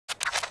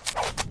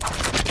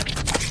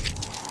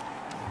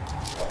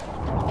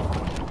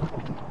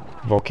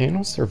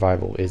Volcano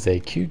Survival is a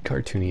cute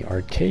cartoony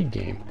arcade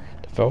game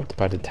developed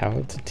by the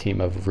talented team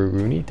of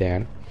Rurouni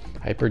Dan,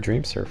 Hyper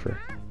Dream Surfer,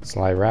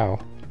 Sly Rao,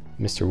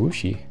 Mr.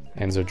 Wushi,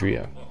 and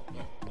Zodria.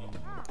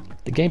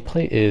 The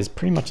gameplay is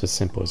pretty much as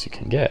simple as you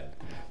can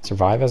get.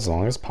 Survive as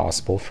long as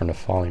possible from the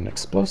falling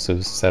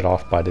explosives set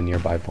off by the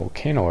nearby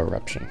volcano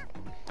eruption.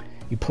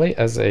 You play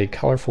as a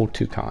colorful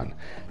toucan,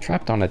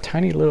 trapped on a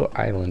tiny little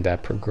island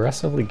that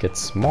progressively gets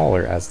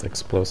smaller as the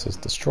explosives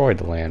destroy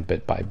the land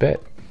bit by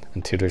bit,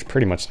 until there's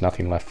pretty much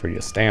nothing left for you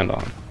to stand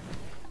on.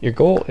 Your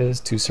goal is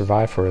to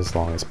survive for as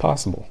long as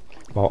possible,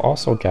 while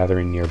also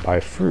gathering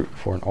nearby fruit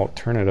for an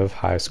alternative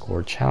high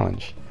score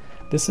challenge.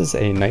 This is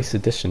a nice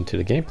addition to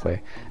the gameplay,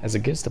 as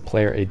it gives the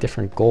player a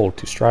different goal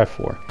to strive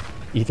for.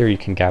 Either you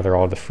can gather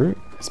all the fruit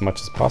as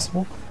much as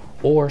possible,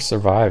 or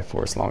survive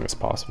for as long as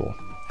possible,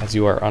 as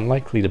you are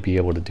unlikely to be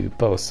able to do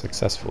both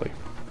successfully.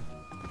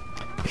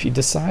 If you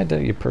decide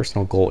that your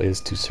personal goal is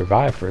to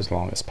survive for as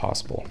long as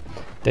possible,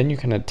 then you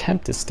can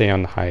attempt to stay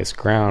on the highest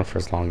ground for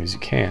as long as you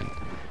can,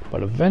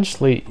 but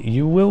eventually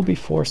you will be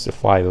forced to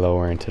fly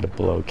lower into the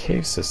below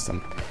cave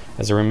system,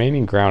 as the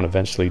remaining ground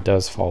eventually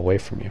does fall away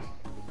from you.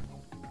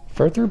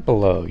 Further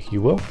below,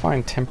 you will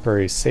find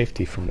temporary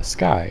safety from the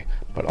sky,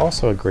 but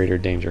also a greater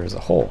danger as a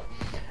whole,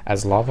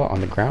 as lava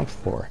on the ground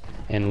floor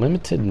and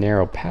limited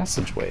narrow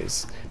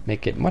passageways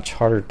make it much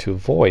harder to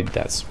avoid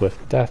that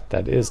swift death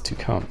that is to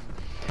come.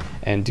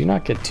 And do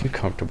not get too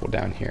comfortable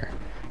down here.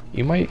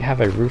 You might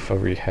have a roof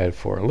over your head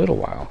for a little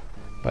while,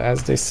 but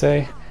as they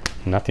say,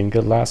 nothing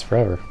good lasts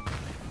forever.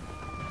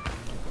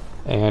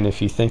 And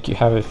if you think you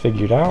have it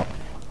figured out,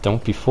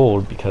 don't be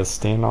fooled, because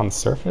staying on the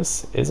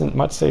surface isn't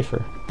much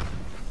safer.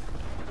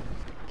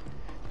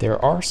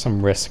 There are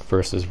some risk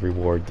versus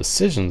reward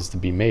decisions to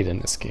be made in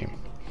this game.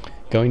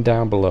 Going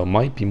down below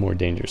might be more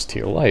dangerous to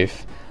your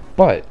life,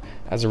 but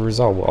as a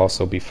result will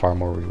also be far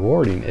more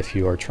rewarding if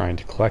you are trying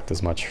to collect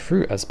as much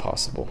fruit as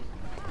possible.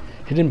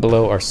 Hidden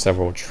below are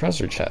several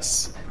treasure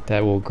chests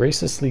that will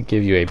graciously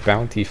give you a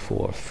bounty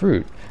full of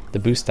fruit to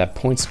boost that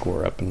point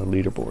score up in the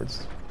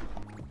leaderboards.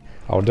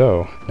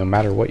 Although, no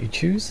matter what you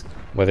choose,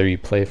 whether you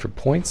play for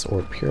points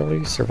or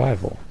purely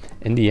survival,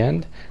 in the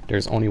end,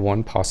 there's only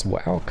one possible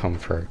outcome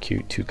for our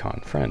cute toucan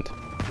friend: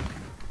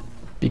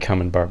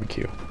 becoming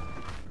barbecue.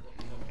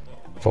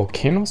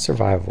 Volcano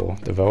Survival,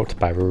 developed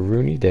by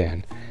Rurouni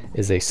Dan,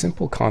 is a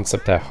simple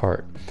concept at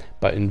heart,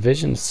 but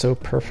envisioned so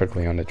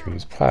perfectly on the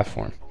Dreams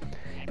platform.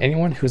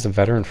 Anyone who's a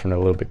veteran from the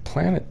Little Big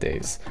Planet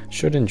days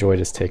should enjoy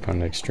this take on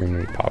an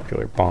extremely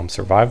popular bomb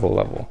survival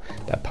level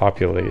that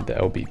populated the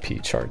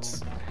LBP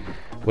charts.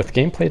 With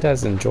gameplay that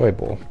is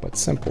enjoyable but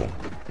simple,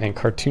 and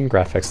cartoon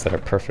graphics that are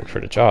perfect for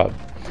the job,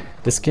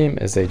 this game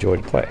is a joy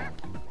to play,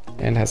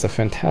 and has a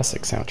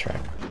fantastic soundtrack,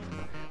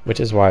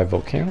 which is why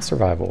Volcano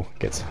Survival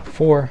gets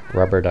 4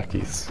 rubber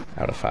duckies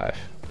out of 5.